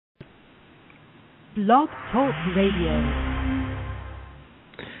Blog Talk Radio.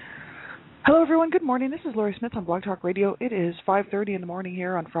 Hello, everyone. Good morning. This is Lori Smith on Blog Talk Radio. It is 5:30 in the morning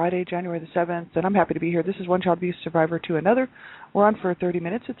here on Friday, January the 7th, and I'm happy to be here. This is One Child Abuse Survivor to Another. We're on for 30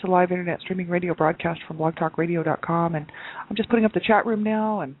 minutes. It's a live internet streaming radio broadcast from blogtalkradio.com, and I'm just putting up the chat room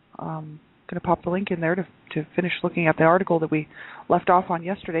now, and I'm going to pop the link in there to finish looking at the article that we left off on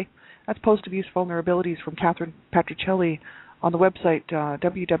yesterday. That's Post-Abuse Vulnerabilities from Catherine Patricelli on the website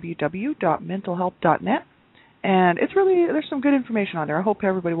www.mentalhealth.net. And it's really, there's some good information on there. I hope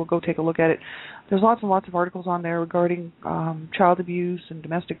everybody will go take a look at it. There's lots and lots of articles on there regarding child abuse and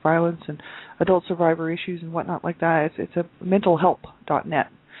domestic violence and adult survivor issues and whatnot like that. It's a mentalhealth.net.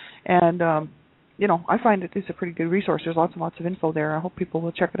 And, I find it's a pretty good resource. There's lots and lots of info there. I hope people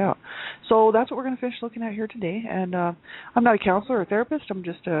will check it out. So that's what we're going to finish looking at here today. And I'm not a counselor or therapist. I'm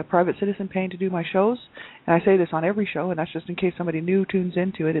just a private citizen paying to do my shows. And I say this on every show, and that's just in case somebody new tunes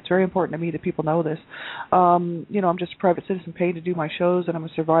into it. It's very important to me that people know this. I'm just a private citizen paying to do my shows, and I'm a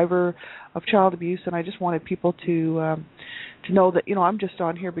survivor of child abuse, and I just wanted people to know that, I'm just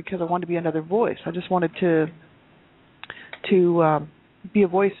on here because I wanted to be another voice. I just wanted to be a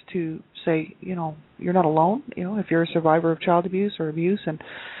voice to say, you're not alone, if you're a survivor of child abuse or abuse, and,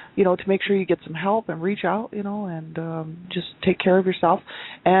 to make sure you get some help and reach out, and just take care of yourself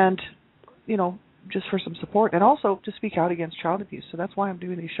and, just for some support, and also to speak out against child abuse. So that's why I'm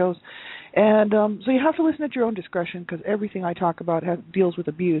doing these shows. And so you have to listen at your own discretion, because everything I talk about deals with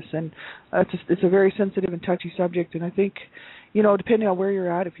abuse, and it's a very sensitive and touchy subject, and I think, depending on where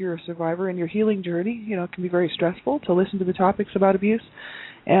you're at, if you're a survivor in your healing journey, it can be very stressful to listen to the topics about abuse.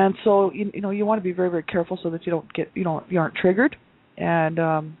 And so, you want to be very, very careful so that you don't get, you aren't triggered. And,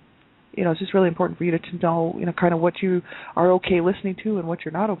 it's just really important for you to know, kind of what you are okay listening to and what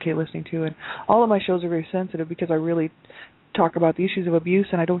you're not okay listening to. And all of my shows are very sensitive because I really talk about the issues of abuse,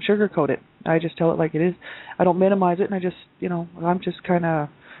 and I don't sugarcoat it. I just tell it like it is. I don't minimize it, and I just, I'm just kind of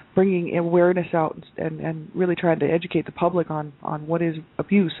bringing awareness out and really trying to educate the public on what is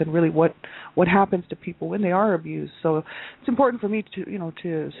abuse and really what happens to people when they are abused. So it's important for me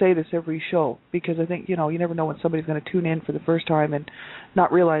to say this every show, because I think, you never know when somebody's going to tune in for the first time and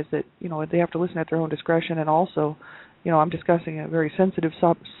not realize that, they have to listen at their own discretion. And also, I'm discussing a very sensitive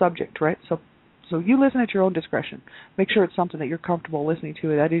subject, right? So you listen at your own discretion. Make sure it's something that you're comfortable listening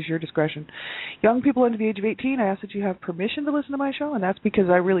to. That is your discretion. Young people under the age of 18, I ask that you have permission to listen to my show, and that's because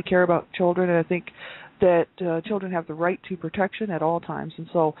I really care about children, and I think that children have the right to protection at all times. And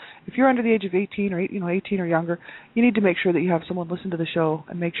so if you're under the age of 18 or 18 or younger, you need to make sure that you have someone listen to the show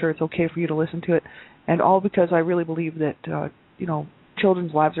and make sure it's okay for you to listen to it. And all because I really believe that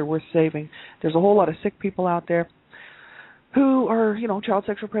children's lives are worth saving. There's a whole lot of sick people out there who are, child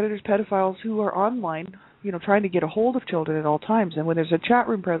sexual predators, pedophiles, who are online, trying to get a hold of children at all times. And when there's a chat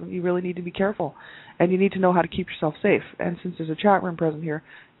room present, you really need to be careful, and you need to know how to keep yourself safe. And since there's a chat room present here,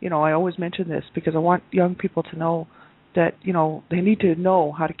 I always mention this because I want young people to know that, they need to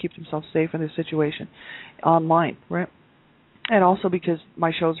know how to keep themselves safe in this situation online, right? And also because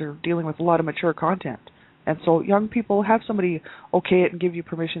my shows are dealing with a lot of mature content. And so young people, have somebody okay it and give you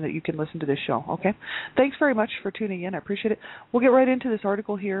permission that you can listen to this show, okay? Thanks very much for tuning in. I appreciate it. We'll get right into this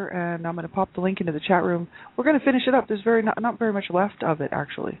article here, and I'm going to pop the link into the chat room. We're going to finish it up. There's not very much left of it,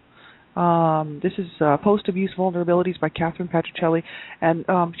 actually. This is Post-Abuse Vulnerabilities by Catherine Patricelli, and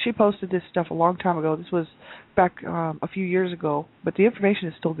she posted this stuff a long time ago. This was back a few years ago, but the information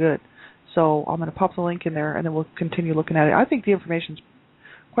is still good. So I'm going to pop the link in there, and then we'll continue looking at it. I think the information's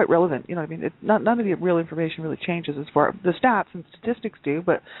quite relevant, none of the real information really changes as far the stats and statistics do,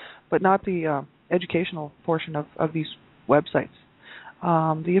 but not the educational portion of these websites.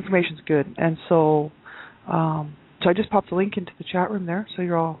 The information's good, and so I just popped the link into the chat room there, so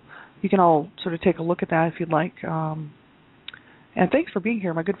you can all sort of take a look at that if you'd like. And thanks for being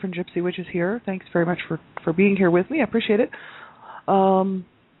here. My good friend Gypsy Witch is here. Thanks very much for being here with me. I appreciate it.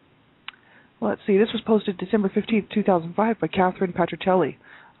 Let's see. This was posted December 15th, 2005 by Catherine Patricelli.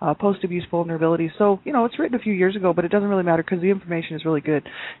 Post-abuse vulnerability. So, it's written a few years ago, but it doesn't really matter because the information is really good.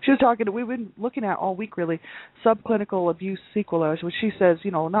 She was we've been looking at all week, really, subclinical abuse sequelage, which she says,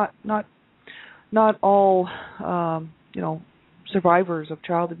 not all, survivors of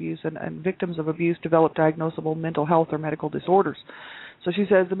child abuse and victims of abuse develop diagnosable mental health or medical disorders. So she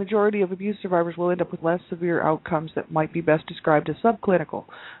says the majority of abuse survivors will end up with less severe outcomes that might be best described as subclinical,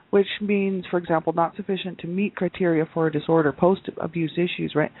 which means, for example, not sufficient to meet criteria for a disorder, post-abuse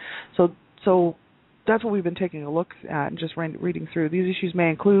issues, right? So that's what we've been taking a look at and just reading through. These issues may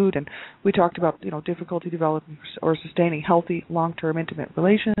include, and we talked about, difficulty developing or sustaining healthy long-term intimate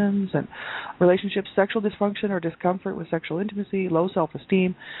relations and relationships, sexual dysfunction or discomfort with sexual intimacy, low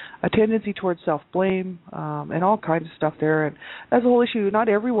self-esteem, a tendency towards self-blame, and all kinds of stuff there. And that's the whole issue. Not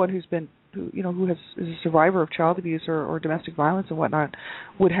everyone who is a survivor of child abuse or domestic violence and whatnot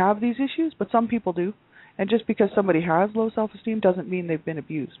would have these issues, but some people do. And just because somebody has low self-esteem doesn't mean they've been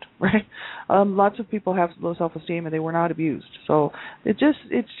abused, right? Lots of people have low self-esteem and they were not abused. So it's just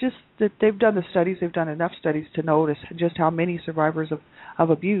that they've done the studies, they've done enough studies to notice just how many survivors of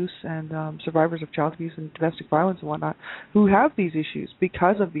abuse and survivors of child abuse and domestic violence and whatnot who have these issues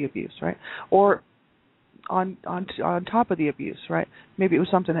because of the abuse, right? Or on top of the abuse, right? Maybe it was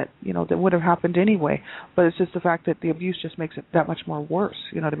something that that would have happened anyway, but it's just the fact that the abuse just makes it that much more worse.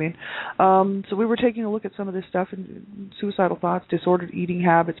 You know what I mean? So we were taking a look at some of this stuff, and suicidal thoughts, disordered eating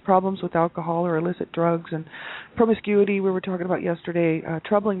habits, problems with alcohol or illicit drugs, and promiscuity. We were talking about yesterday,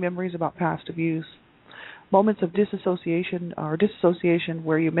 troubling memories about past abuse, moments of disassociation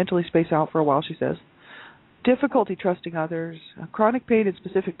where you mentally space out for a while. She says. Difficulty trusting others, chronic pain in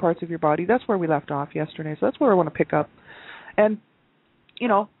specific parts of your body. That's where we left off yesterday, so that's where I want to pick up. And,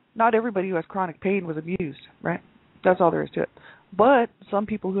 not everybody who has chronic pain was abused, right? That's all there is to it. But some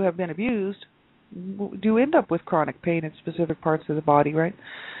people who have been abused do end up with chronic pain in specific parts of the body, right?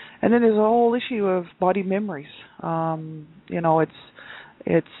 And then there's a whole issue of body memories.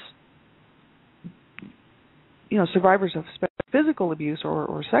 It's survivors of physical abuse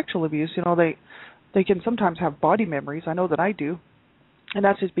or sexual abuse, they can sometimes have body memories. I know that I do. And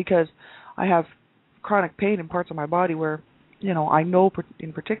that's just because I have chronic pain in parts of my body where, I know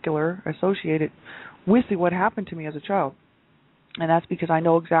in particular associated with what happened to me as a child. And that's because I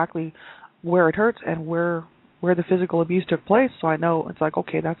know exactly where it hurts and where the physical abuse took place. So I know it's like,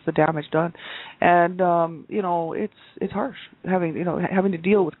 okay, that's the damage done. And, it's harsh having to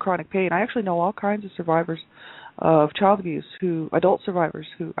deal with chronic pain. I actually know all kinds of survivors of child abuse, adult survivors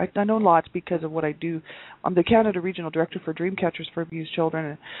who I know lots because of what I do. I'm the Canada Regional Director for Dreamcatchers for Abused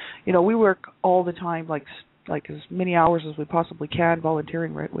Children, and we work all the time, like as many hours as we possibly can,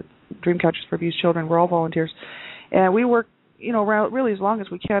 volunteering right with Dreamcatchers for Abused Children. We're all volunteers, and we work around really as long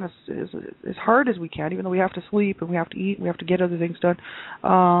as we can, as hard as we can, even though we have to sleep and we have to eat and we have to get other things done.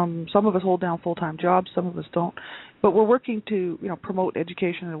 Some of us hold down full-time jobs, some of us don't. But we're working to, promote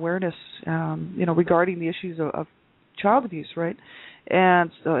education and awareness, regarding the issues of child abuse, right, and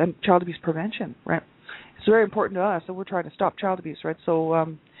child abuse prevention, right. It's very important to us, and we're trying to stop child abuse, right.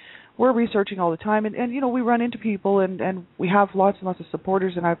 So we're researching all the time, and we run into people, and we have lots and lots of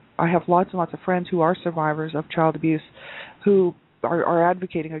supporters, and I have lots and lots of friends who are survivors of child abuse, who are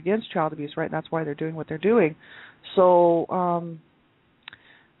advocating against child abuse, right. And that's why they're doing what they're doing. So,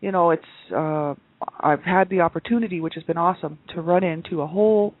 it's I've had the opportunity, which has been awesome, to run into a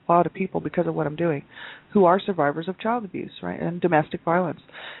whole lot of people because of what I'm doing, who are survivors of child abuse, right, and domestic violence.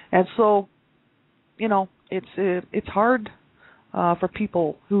 And so, it's hard for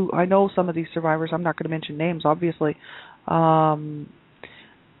people who, I know some of these survivors, I'm not going to mention names, obviously, that,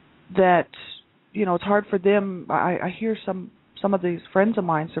 it's hard for them. I hear some of these friends of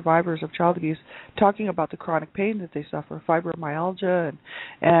mine, survivors of child abuse, talking about the chronic pain that they suffer, fibromyalgia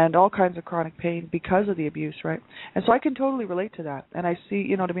and all kinds of chronic pain because of the abuse, right? And so I can totally relate to that. And I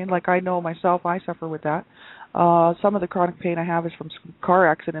see, like I know myself, I suffer with that. Some of the chronic pain I have is from some car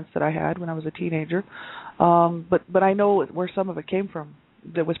accidents that I had when I was a teenager. But I know where some of it came from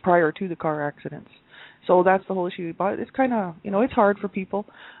that was prior to the car accidents. So that's the whole issue. But it's kind of, it's hard for people.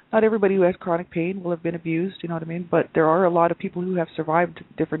 Not everybody who has chronic pain will have been abused, but there are a lot of people who have survived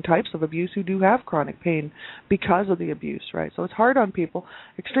different types of abuse who do have chronic pain because of the abuse, right? So it's hard on people,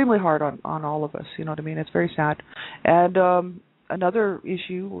 extremely hard on all of us, It's very sad. And another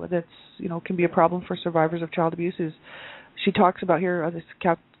issue that's, can be a problem for survivors of child abuse is, she talks about here, this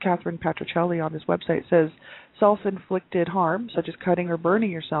Catherine Patricelli on this website says, self-inflicted harm, such as cutting or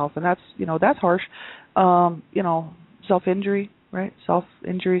burning yourself, and that's harsh. Self-injury, right?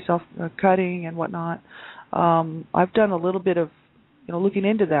 Self-injury, self-cutting and whatnot. I've done a little bit of, looking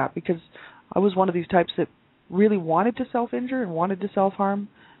into that because I was one of these types that really wanted to self-injure and wanted to self-harm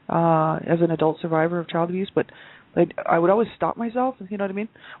as an adult survivor of child abuse, but I would always stop myself,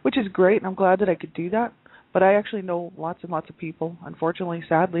 which is great, and I'm glad that I could do that. But I actually know lots and lots of people, unfortunately,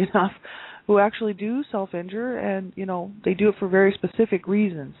 sadly enough, who actually do self-injure, and, they do it for very specific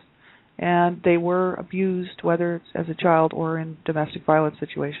reasons. And they were abused, whether it's as a child or in domestic violence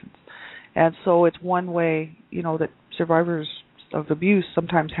situations. And so it's one way, that survivors of abuse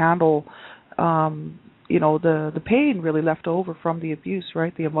sometimes handle, the pain really left over from the abuse,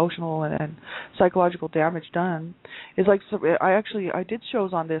 right? The emotional and psychological damage done is like, so I did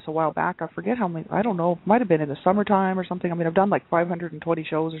shows on this a while back. I forget how many. I don't know. It might have been in the summertime or something. I mean, I've done like 520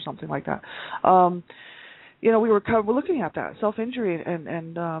 shows or something like that. We're looking at that self-injury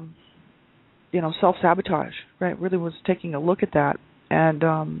and self-sabotage, right? Really was taking a look at that, and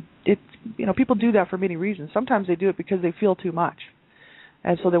people do that for many reasons. Sometimes they do it because they feel too much.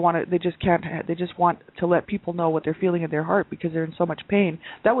 And so they just want to let people know what they're feeling in their heart because they're in so much pain.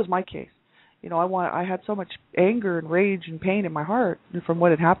 That was my case. I had so much anger and rage and pain in my heart from what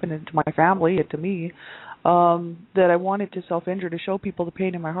had happened to my family and to me, that I wanted to self-injure to show people the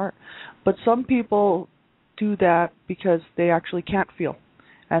pain in my heart. But some people do that because they actually can't feel.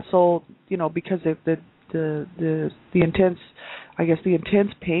 And so, because of the intense, I guess the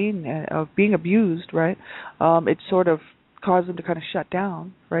intense pain of being abused, right? It sort of cause them to kind of shut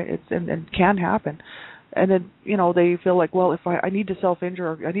down, right? And can happen. And then, they feel like, well, if I need to self-injure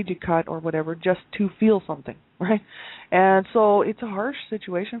or I need to cut or whatever just to feel something, right? And so it's a harsh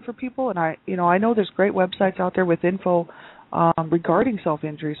situation for people. And I know there's great websites out there with info regarding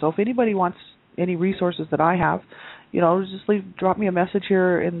self-injury. So if anybody wants any resources that I have, just drop me a message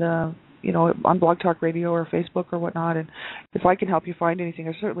here in the on Blog Talk Radio or Facebook or whatnot, and if I can help you find anything,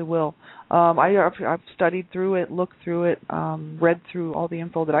 I certainly will. I've studied through it, looked through it, read through all the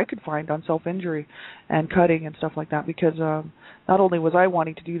info that I could find on self-injury and cutting and stuff like that, because not only was I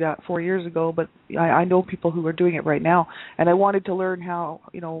wanting to do that 4 years ago, but I know people who are doing it right now, and I wanted to learn how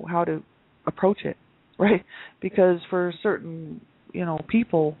to approach it, right? Because for certain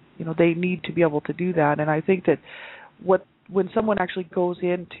people, they need to be able to do that, and I think that when someone actually goes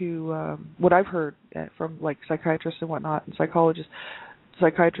into what I've heard from like psychiatrists and whatnot, and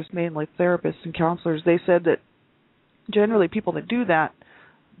psychiatrists mainly, therapists and counselors, they said that generally people that do that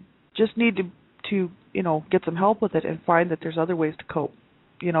just need to get some help with it and find that there's other ways to cope.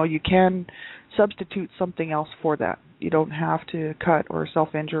 You can substitute something else for that. You don't have to cut or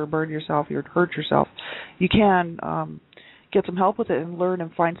self-injure or burn yourself or hurt yourself. You can get some help with it and learn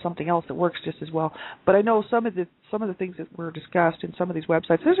and find something else that works just as well. But I know some of the things that were discussed in some of these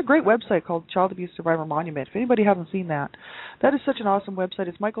websites. There's a great website called Child Abuse Survivor Monument. If anybody hasn't seen that, that is such an awesome website.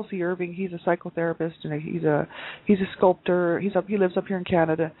 It's Michael C. Irving. He's a psychotherapist and he's a sculptor. He lives up here in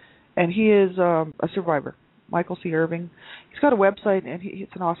Canada, and he is a survivor. Michael C. Irving. He's got a website, and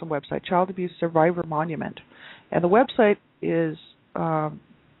it's an awesome website, Child Abuse Survivor Monument. And the website is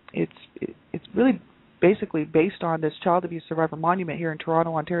it's really basically based on this Child Abuse Survivor Monument here in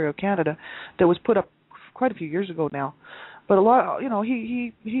Toronto, Ontario, Canada, that was put up quite a few years ago now. But a lot,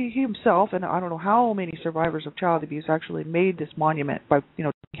 he himself, and I don't know how many survivors of child abuse actually made this monument by,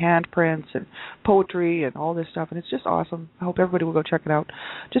 handprints and poetry and all this stuff, and it's just awesome. I hope everybody will go check it out.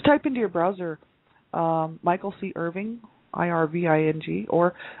 Just type into your browser Michael C. Irving, IRVING,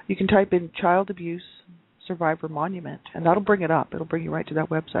 or you can type in Child Abuse Survivor Monument, and that'll bring it up. It'll bring you right to that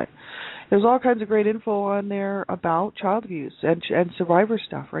website. There's all kinds of great info on there about child abuse and survivor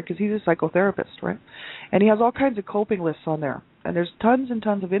stuff, right? Because he's a psychotherapist, right? And he has all kinds of coping lists on there. And there's tons and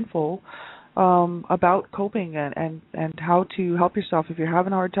tons of info about coping and how to help yourself if you're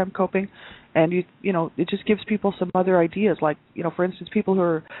having a hard time coping. And it just gives people some other ideas, like for instance, people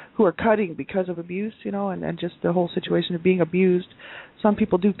who are cutting because of abuse, and just the whole situation of being abused. Some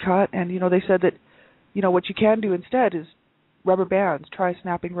people do cut, and they said that what you can do instead is rubber bands. Try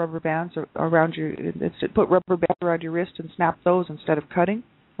snapping rubber bands around put rubber bands around your wrist and snap those instead of cutting,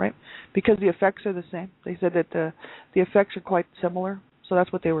 right? Because the effects are the same. They said that the effects are quite similar, so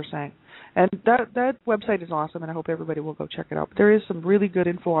that's what they were saying. And that website is awesome, and I hope everybody will go check it out. But there is some really good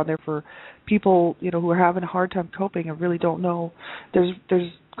info on there for people, who are having a hard time coping and really don't know. There's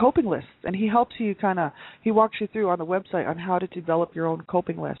coping lists, and he helps you he walks you through on the website on how to develop your own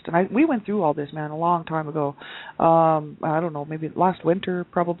coping list. And we went through all this, man, a long time ago. I don't know, maybe last winter,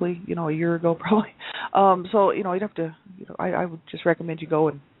 probably, a year ago, probably. So, you'd have to, I would just recommend you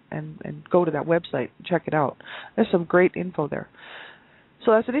go and go to that website and check it out. There's some great info there.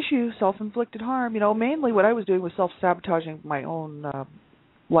 So that's an issue, self-inflicted harm. Mainly what I was doing was self-sabotaging my own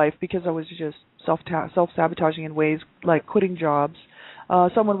life, because I was just self-sabotaging in ways like quitting jobs.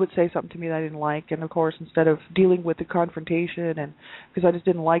 Someone would say something to me that I didn't like, and of course, instead of dealing with the confrontation, and because I just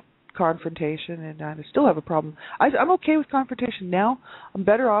didn't like confrontation, and I still have a problem. I'm okay with confrontation now. I'm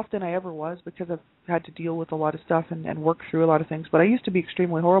better off than I ever was, because I've had to deal with a lot of stuff and work through a lot of things. But I used to be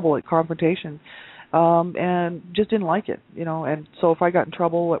extremely horrible at confrontation. And just didn't like it, and so if I got in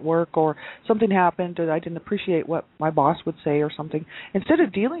trouble at work or something happened and I didn't appreciate what my boss would say or something, instead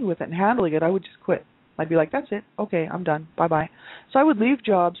of dealing with it and handling it, I would just quit. I'd be like, that's it, okay, I'm done, bye-bye. So I would leave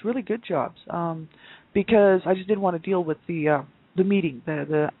jobs, really good jobs, because I just didn't want to deal with the meeting,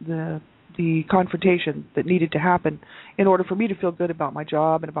 the confrontation that needed to happen in order for me to feel good about my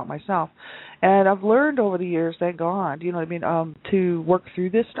job and about myself. And I've learned over the years, thank God, you know what I mean, to work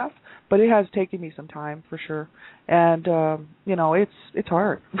through this stuff. But it has taken me some time for sure, and you know, it's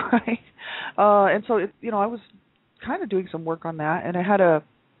hard, right? And so you know, I was kind of doing some work on that, and I had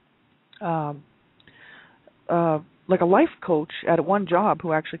like a life coach at one job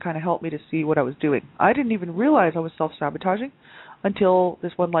who actually kind of helped me to see what I was doing. I didn't even realize I was self-sabotaging until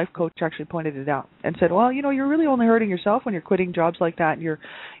this one life coach actually pointed it out and said, well, you know, you're really only hurting yourself when you're quitting jobs like that, and you're,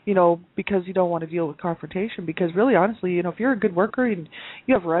 you know, because you don't want to deal with confrontation. Because really, honestly, you know, if you're a good worker and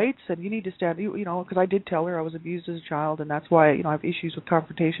you have rights and you need to stand, you know, because I did tell her I was abused as a child, and that's why, you know, I have issues with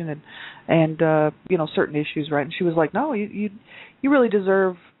confrontation and you know, certain issues, right? And she was like, no, you really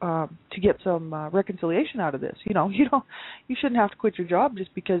deserve to get some reconciliation out of this. You know, you shouldn't have to quit your job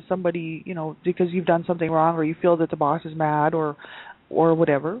just because somebody, you know, because you've done something wrong or you feel that the boss is mad or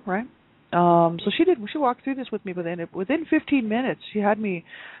whatever, right? So she walked through this with me, but then within 15 minutes she had me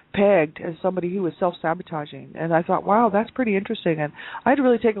pegged as somebody who was self-sabotaging. And I thought, wow, that's pretty interesting. And I had to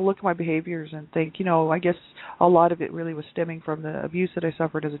really take a look at my behaviors and think, you know, I guess a lot of it really was stemming from the abuse that I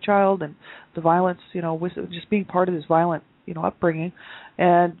suffered as a child and the violence, you know, with just being part of this violent, you know, upbringing,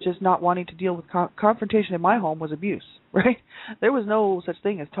 and just not wanting to deal with confrontation in my home was abuse, right? There was no such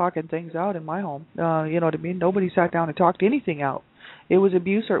thing as talking things out in my home. You know what I mean? Nobody sat down and talked anything out. It was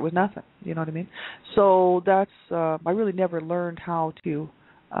abuse or it was nothing. You know what I mean? So that's I really never learned how to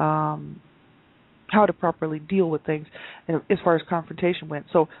properly deal with things as far as confrontation went.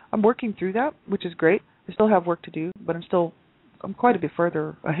 So I'm working through that, which is great. I still have work to do, but I'm quite a bit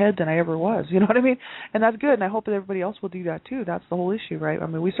further ahead than I ever was. You know what I mean? And that's good, and I hope that everybody else will do that too. That's the whole issue, right? I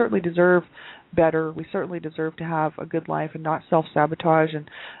mean, we certainly deserve better. We certainly deserve to have a good life and not self-sabotage and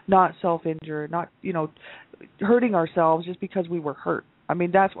not self-injure, not, you know, hurting ourselves just because we were hurt. I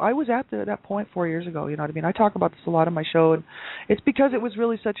mean, I was at that point 4 years ago. You know what I mean? I talk about this a lot on my show, and it's because it was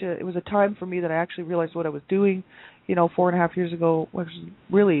really it was a time for me that I actually realized what I was doing. You know, 4.5 years ago, which was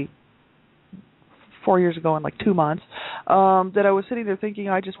really 4 years ago in like 2 months, that I was sitting there thinking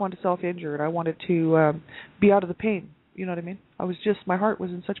I just wanted to self-injure and I wanted to be out of the pain. You know what I mean? My heart was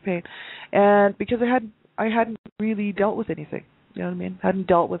in such pain, and because I hadn't really dealt with anything. You know what I mean? Hadn't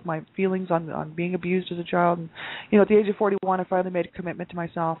dealt with my feelings on being abused as a child. And, you know, at the age of 41, I finally made a commitment to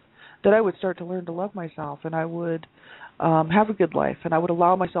myself that I would start to learn to love myself, and I would have a good life, and I would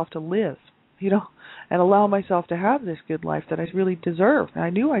allow myself to live, you know, and allow myself to have this good life that I really deserve, and I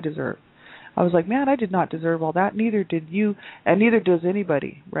knew I deserved. I was like, man, I did not deserve all that. Neither did you, and neither does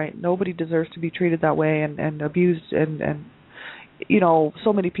anybody, right? Nobody deserves to be treated that way and abused, and you know,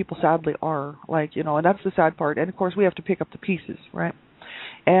 so many people sadly are, like, you know, and that's the sad part. And of course, we have to pick up the pieces, right?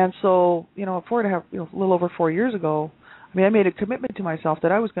 And so, you know, a little over 4 years ago, I mean, I made a commitment to myself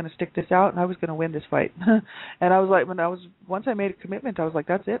that I was going to stick this out and I was going to win this fight. And I was like, once I made a commitment, I was like,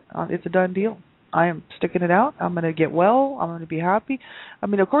 that's it. It's a done deal. I am sticking it out. I'm going to get well. I'm going to be happy. I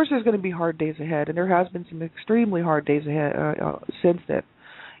mean, of course, there's going to be hard days ahead, and there has been some extremely hard days ahead since then.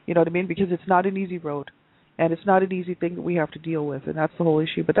 You know what I mean? Because it's not an easy road. And it's not an easy thing that we have to deal with, and that's the whole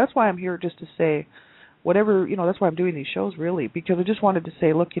issue. But that's why I'm here, just to say, whatever, you know, that's why I'm doing these shows, really, because I just wanted to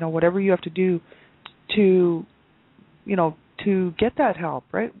say, look, you know, whatever you have to do to, you know, to get that help,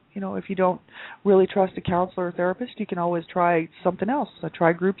 right? You know, if you don't really trust a counselor or therapist, you can always try something else.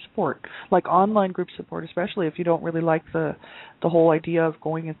 Try group support, like online group support, especially if you don't really like the whole idea of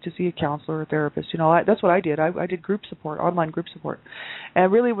going in to see a counselor or therapist. You know, that's what I did. I did group support, online group support,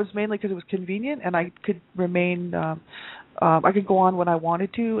 and really it was mainly because it was convenient and I could remain. I could go on when I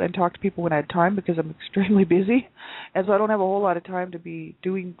wanted to and talk to people when I had time, because I'm extremely busy, and so I don't have a whole lot of time to be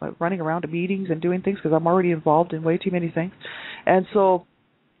running around to meetings and doing things, because I'm already involved in way too many things. And so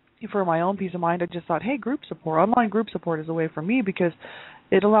for my own peace of mind, I just thought, hey, group support, online group support is a way for me, because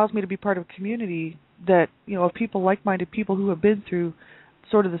it allows me to be part of a community that, you know, of people, like-minded people who have been through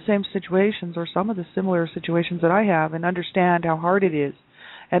sort of the same situations or some of the similar situations that I have, and understand how hard it is,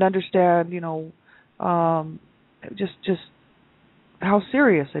 and understand, you know, just how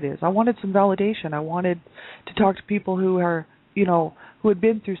serious it is. I wanted some validation. I wanted to talk to people who are, you know, who had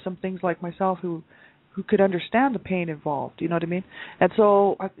been through some things like myself, who could understand the pain involved. You know what I mean? And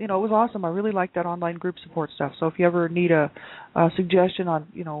so, you know, it was awesome. I really liked that online group support stuff. So if you ever need a suggestion on,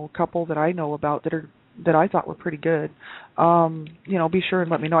 you know, a couple that I know about that I thought were pretty good, you know, be sure and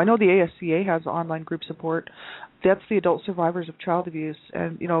let me know. I know the ASCA has online group support. That's the Adult Survivors of Child Abuse,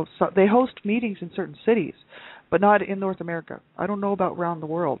 and, you know, so they host meetings in certain cities, but not in North America. I don't know about around the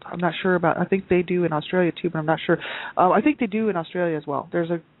world. I'm not sure about. I think they do in Australia too, but I'm not sure. I think they do in Australia as well. There's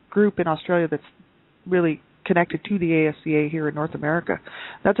a group in Australia that's really connected to the ASCA here in North America.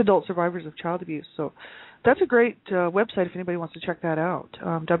 That's Adult Survivors of Child Abuse. So that's a great website if anybody wants to check that out.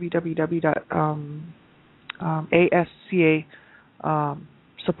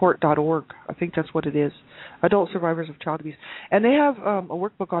 www.ascasupport.org. I think that's what it is. Adult Survivors of Child Abuse. And they have a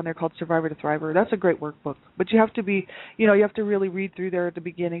workbook on there called Survivor to Thriver. That's a great workbook. But you have to be, you have to really read through there at the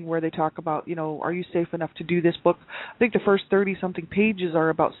beginning where they talk about, are you safe enough to do this book? I think the first 30-something pages are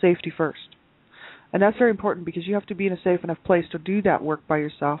about safety first. And that's very important because you have to be in a safe enough place to do that work by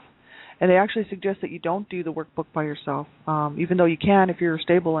yourself. And they actually suggest that you don't do the workbook by yourself, even though you can if you're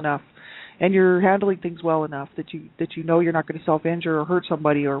stable enough and you're handling things well enough that you know you're not going to self-injure or hurt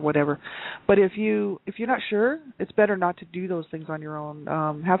somebody or whatever. But if you're not sure, it's better not to do those things on your own.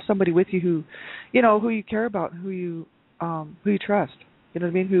 Have somebody with you who you care about, who you trust. You know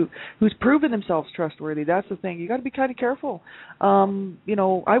what I mean? Who's proven themselves trustworthy. That's the thing. You got to be kind of careful.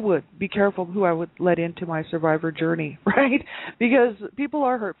 I would be careful who I would let into my survivor journey, right? Because people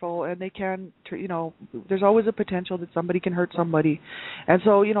are hurtful, and they can. There's always a potential that somebody can hurt somebody, and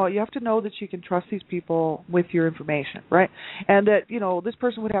so you have to know that you can trust these people with your information, right? And that this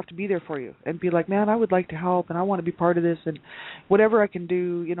person would have to be there for you and be like, man, I would like to help, and I want to be part of this, and whatever I can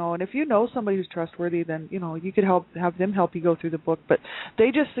do, And if you know somebody who's trustworthy, then you could have them help you go through the book, but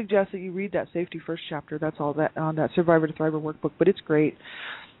they just suggest that you read that Safety First chapter. That's all that on that Survivor to Thriver workbook, but it's great.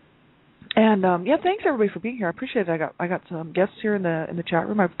 And thanks everybody for being here. I appreciate it. I got some guests here in the chat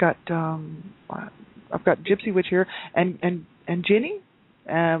room. I've got Gypsy Witch here and Ginny.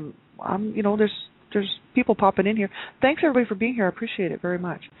 There's people popping in here. Thanks everybody for being here. I appreciate it very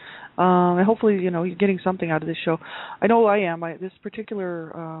much. And hopefully you're getting something out of this show. I know I am. This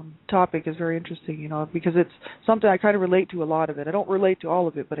particular topic is very interesting, because it's something I kind of relate to a lot of it. I don't relate to all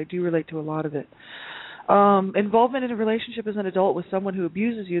of it, but I do relate to a lot of it. Involvement in a relationship as an adult with someone who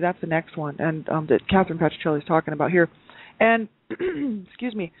abuses you, that's the next one, and that Catherine Patricelli is talking about here. And,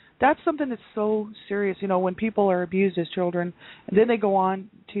 excuse me, that's something that's so serious, when people are abused as children, and then they go on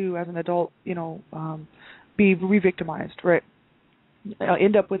to, as an adult, be re-victimized, right?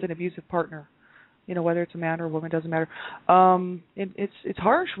 End up with an abusive partner, whether it's a man or a woman, doesn't matter. It's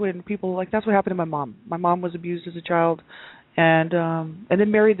harsh when people, that's what happened to my mom. My mom was abused as a child, and then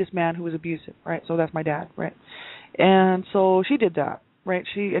married this man who was abusive, right? So that's my dad, right? And so she did that, right?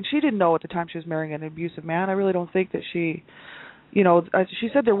 She didn't know at the time she was marrying an abusive man. I really don't think that she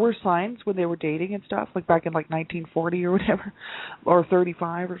said there were signs when they were dating and stuff, like back in 1940 or whatever, or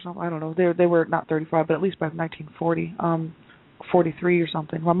 35 or something. I don't know. They were not 35, but at least by 1940, 43 or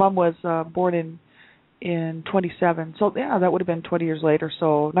something. My mom was born in 27, so yeah, that would have been 20 years later,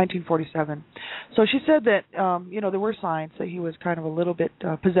 so 1947. So she said that there were signs that he was kind of a little bit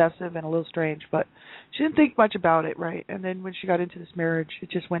possessive and a little strange, but she didn't think much about it, right? And then when she got into this marriage, it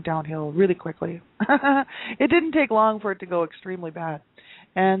just went downhill really quickly. It didn't take long for it to go extremely bad.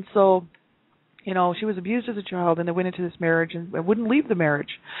 And so she was abused as a child, and they went into this marriage and wouldn't leave the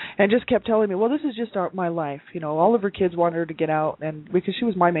marriage, and just kept telling me, well, this is just my life. All of her kids wanted her to get out, and because she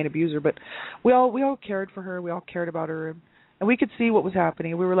was my main abuser, but we all cared for her, we all cared about her, and we could see what was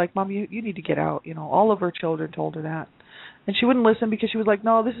happening. We were like, Mom, you need to get out. All of her children told her that, and she wouldn't listen because she was like,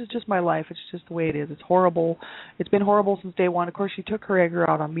 no, this is just my life. It's just the way it is. It's horrible. It's been horrible since day one. Of course, she took her anger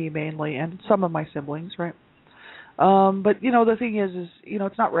out on me mainly, and some of my siblings, right? But the thing is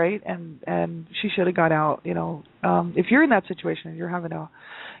it's not right, and she should have got out. If you're in that situation and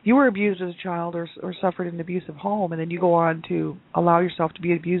you were abused as a child or suffered an abusive home, and then you go on to allow yourself to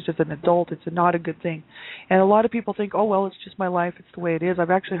be abused as an adult, it's not a good thing. And a lot of people think, oh well, it's just my life, it's the way it is. I've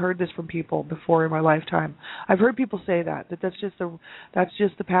actually heard this from people before in my lifetime. I've heard people say that that's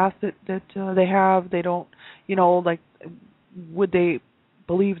just the path that they have. They don't, would they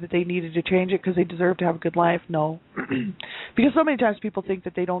believe that they needed to change it because they deserve to have a good life? No. Because so many times people think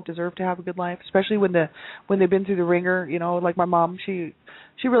that they don't deserve to have a good life, especially when they've been through the ringer, like my mom, she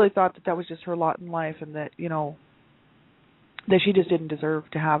really thought that was just her lot in life, and that that she just didn't deserve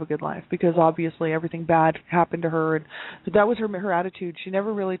to have a good life because obviously everything bad happened to her, and that was her attitude. She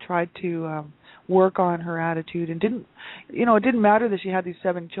never really tried to work on her attitude, and it didn't matter that she had these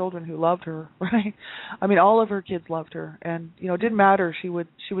 7 children who loved her, right? I mean, all of her kids loved her, and it didn't matter. She was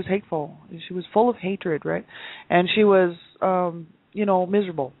hateful. She was full of hatred, right? And she was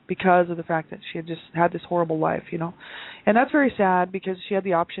miserable because of the fact that she had just had this horrible life, and that's very sad because she had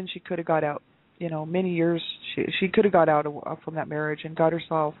the option. She could have got out. Many years she could have got out from that marriage and got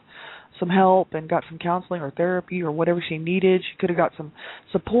herself some help and got some counseling or therapy or whatever she needed. She could have got some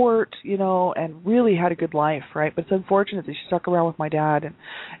support, and really had a good life, right? But it's unfortunate that she stuck around with my dad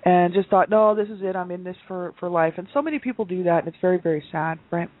and just thought, no, this is it. I'm in this for life. And so many people do that, and it's very, very sad,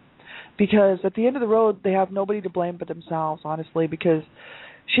 right? because at the end of the road, they have nobody to blame but themselves, honestly, because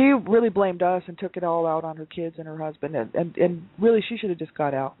she really blamed us and took it all out on her kids and her husband, and really she should have just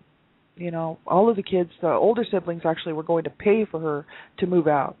got out. All of the kids, the older siblings actually were going to pay for her to move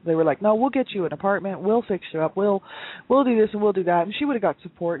out. They were like, "No, we'll get you an apartment. We'll fix you up. We'll do this and we'll do that." And she would have got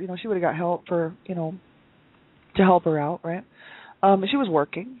support. She would have got help for, to help her out, right? She was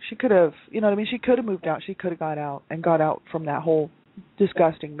working. She could have, she could have moved out. She could have got out and got out from that whole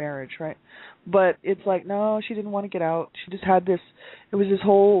disgusting marriage, right? But it's like, no, she didn't want to get out. She just had this, it was this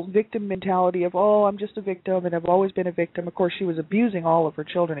whole victim mentality of, oh, I'm just a victim and I've always been a victim. Of course, she was abusing all of her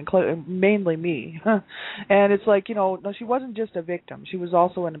children, including mainly me. And it's like, no, she wasn't just a victim. She was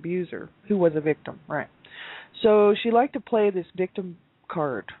also an abuser who was a victim, right? So she liked to play this victim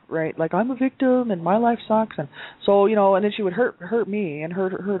card, right? Like, I'm a victim and my life sucks, and so and then she would hurt me and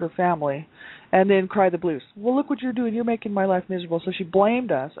hurt her family, and then cry the blues. Well, look what you're doing. You're making my life miserable. So she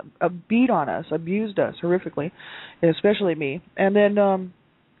blamed us, beat on us, abused us horrifically, especially me, and then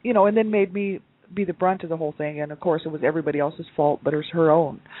and then made me be the brunt of the whole thing. And of course, it was everybody else's fault, but it was her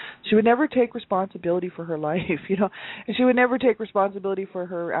own. She would never take responsibility for her life, and she would never take responsibility for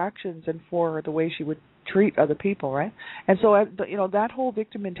her actions and for the way she would treat other people, right? And so, that whole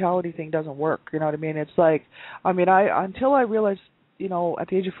victim mentality thing doesn't work. You know what I mean? It's like, until I realized, at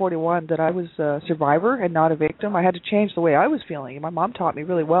the age of 41 that I was a survivor and not a victim, I had to change the way I was feeling. My mom taught me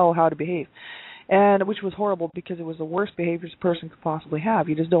really well how to behave, and which was horrible because it was the worst behaviors a person could possibly have.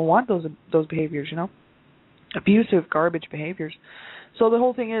 You just don't want those behaviors, abusive, garbage behaviors. So the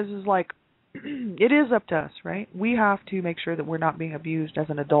whole thing is like, it is up to us, right? We have to make sure that we're not being abused as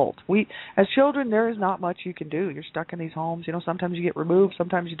an adult. As children, there is not much you can do. You're stuck in these homes. Sometimes you get removed,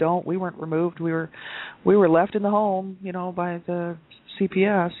 sometimes you don't. We weren't removed. We were left in the home, by the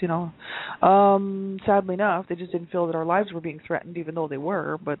CPS. Sadly enough, they just didn't feel that our lives were being threatened, even though they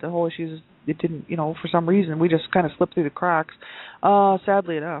were. But the whole issue is, it didn't. For some reason, we just kind of slipped through the cracks.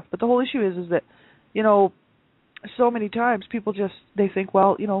 Sadly enough, but the whole issue is that, so many times people they think,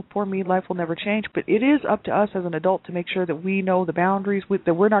 well, poor me, life will never change. But it is up to us as an adult to make sure that we know the boundaries,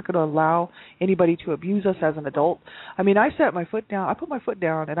 that we're not going to allow anybody to abuse us as an adult. I set my foot down. I put my foot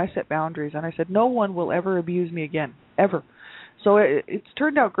down and I set boundaries, and I said, no one will ever abuse me again, ever. So it's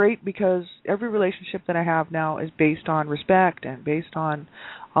turned out great because every relationship that I have now is based on respect and based on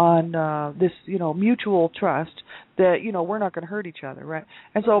this, mutual trust that, we're not going to hurt each other, right?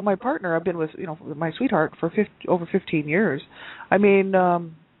 And so my partner, I've been with, my sweetheart for over 15 years.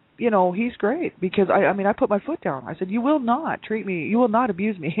 He's great because I put my foot down. I said, you will not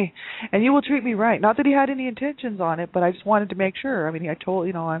abuse me, and you will treat me right. Not that he had any intentions on it, but I just wanted to make sure.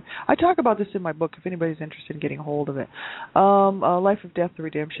 I talk about this in my book if anybody's interested in getting a hold of it. Life of Death, the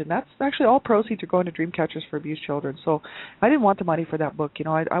Redemption. That's actually all proceeds are going to dream catchers for abused children. So I didn't want the money for that book.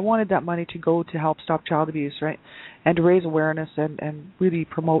 I wanted that money to go to help stop child abuse, right? And to raise awareness and really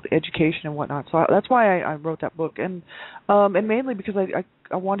promote education and whatnot. So that's why I wrote that book, and mainly because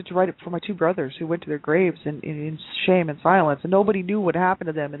I wanted to write it for my two brothers who went to their graves in shame and silence, and nobody knew what happened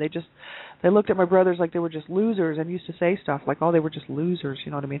to them, and they looked at my brothers like they were just losers and used to say stuff like, oh, they were just losers, you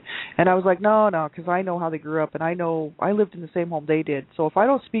know what I mean? And I was like, no, because I know how they grew up, and I know I lived in the same home they did. So if I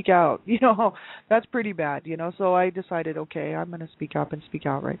don't speak out, that's pretty bad, So I decided, okay, I'm going to speak up and speak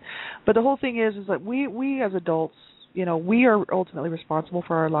out, right? But the whole thing is that we as adults, we are ultimately responsible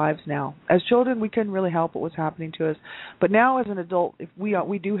for our lives now. As children, we couldn't really help what was happening to us, but now as an adult, if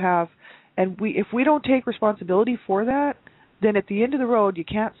we do have, and if we don't take responsibility for that, then at the end of the road, you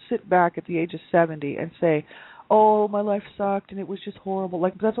can't sit back at the age of 70 and say, "Oh, my life sucked and it was just horrible."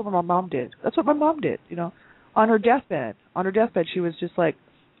 Like that's what my mom did. That's what my mom did. On her deathbed. She was just like,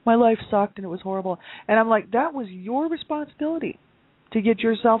 "My life sucked and it was horrible," and I'm like, that was your responsibility to get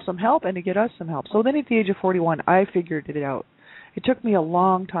yourself some help and to get us some help. So then at the age of 41, I figured it out. It took me a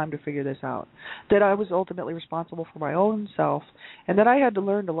long time to figure this out, that I was ultimately responsible for my own self, and that I had to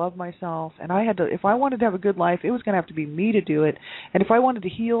learn to love myself, and if I wanted to have a good life, it was going to have to be me to do it, and if I wanted to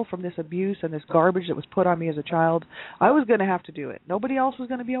heal from this abuse and this garbage that was put on me as a child, I was going to have to do it. Nobody else was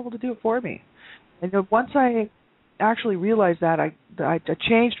going to be able to do it for me. And once I actually realized that, I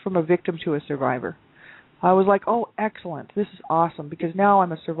changed from a victim to a survivor. I was like, oh, excellent. This is awesome because now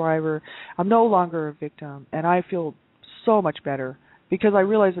I'm a survivor. I'm no longer a victim, and I feel so much better because I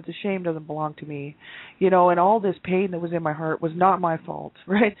realized that the shame doesn't belong to me, and all this pain that was in my heart was not my fault,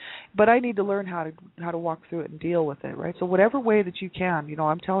 right? But I need to learn how to walk through it and deal with it, right? So whatever way that you can,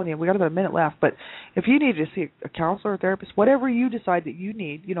 I'm telling you, we got about a minute left, but if you need to see a counselor or therapist, whatever you decide that you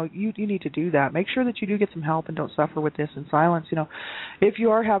need, you need to do that. Make sure that you do get some help and don't suffer with this in silence, if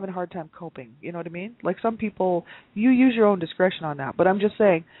you are having a hard time coping, you know what I mean? Like some people, you use your own discretion on that, but I'm just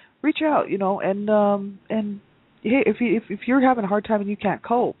saying, reach out, and hey, if you're having a hard time and you can't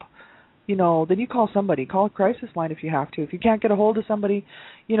cope, then you call somebody. Call a crisis line if you have to. If you can't get a hold of somebody,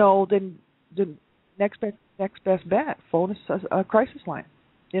 then the next best bet, phone a crisis line,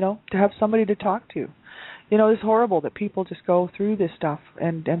 to have somebody to talk to. It's horrible that people just go through this stuff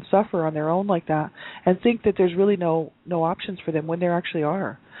and suffer on their own like that and think that there's really no options for them when there actually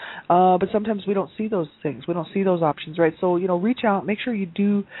are. But sometimes we don't see those things. We don't see those options, right? So, reach out. Make sure you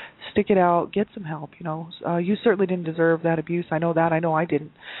do stick it out. Get some help, You certainly didn't deserve that abuse. I know that. I know I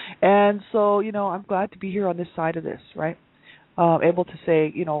didn't. And so, I'm glad to be here on this side of this, right? Able to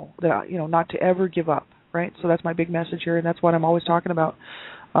say, that, not to ever give up, right? So that's my big message here, and that's what I'm always talking about.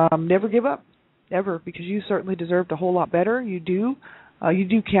 Never give up. Ever, because you certainly deserved a whole lot better. You do. You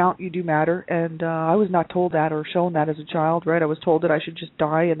do count. You do matter. And I was not told that or shown that as a child, right? I was told that I should just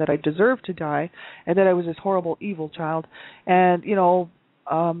die and that I deserved to die and that I was this horrible, evil child and,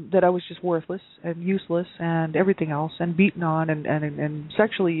 that I was just worthless and useless and everything else and beaten on and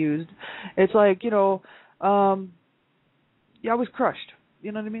sexually used. It's like, I was crushed.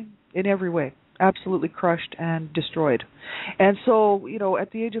 You know what I mean? In every way. Absolutely crushed and destroyed. And so,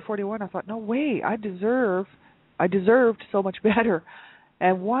 at the age of 41, I thought, no way, I deserved so much better.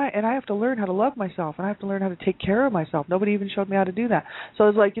 And why? And I have to learn how to love myself, and I have to learn how to take care of myself. Nobody even showed me how to do that. So I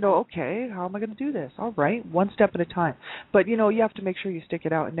was like, okay, how am I going to do this? All right, one step at a time. But, you have to make sure you stick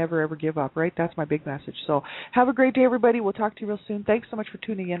it out and never, ever give up, right? That's my big message. So have a great day, everybody. We'll talk to you real soon. Thanks so much for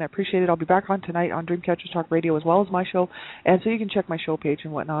tuning in. I appreciate it. I'll be back on tonight on Dreamcatchers Talk Radio as well as my show. And so you can check my show page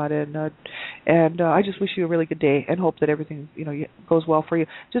and whatnot. And I just wish you a really good day and hope that everything, goes well for you.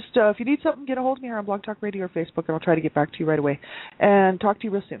 Just if you need something, get a hold of me here on Blog Talk Radio or Facebook, and I'll try to get back to you right away. And talk to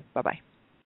you real soon. Bye-bye.